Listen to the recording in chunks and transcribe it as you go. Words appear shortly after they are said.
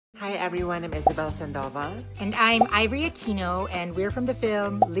Hi everyone, I'm Isabel Sandoval. And I'm Ivory Aquino, and we're from the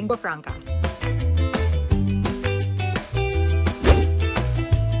film Lingua Franca.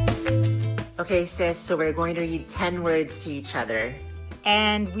 Okay sis, so we're going to read 10 words to each other.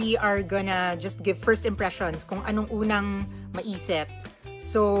 And we are gonna just give first impressions kung anong unang maisip.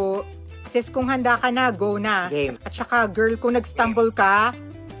 So, sis, kung handa ka na, go na. Game. At saka, girl, kung nag-stumble ka,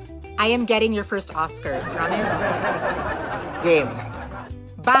 I am getting your first Oscar. Promise? Game.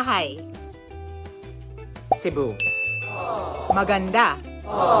 Bahay. Cebu. Maganda.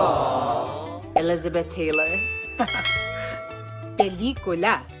 Elizabeth Taylor.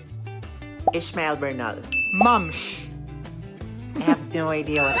 Pelikula. Ishmael Bernal. Momsh. I have no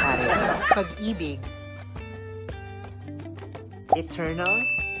idea what that is. Pag-ibig. Eternal.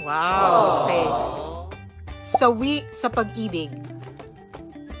 Wow. Okay. Sawi sa pag-ibig.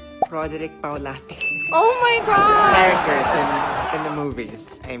 Roderick Paulati. Oh my God! Characters in the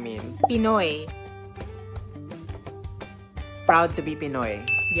movies, I mean. Pinoy. Proud to be Pinoy.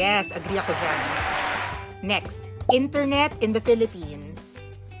 Yes, agree ako dyan. Next. Internet in the Philippines.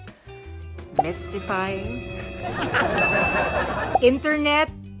 Mystifying.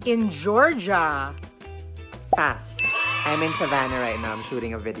 Internet in Georgia. Fast. I'm in Savannah right now. I'm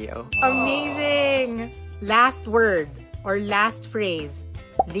shooting a video. Amazing! Last word or last phrase.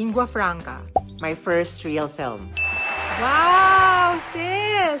 Lingua Franca. My first real film. Wow,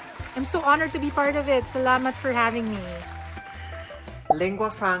 sis! I'm so honored to be part of it. Salamat for having me. Lingua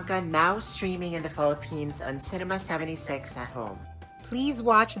Franca now streaming in the Philippines on Cinema 76 at home. Please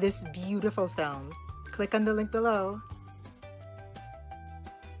watch this beautiful film. Click on the link below.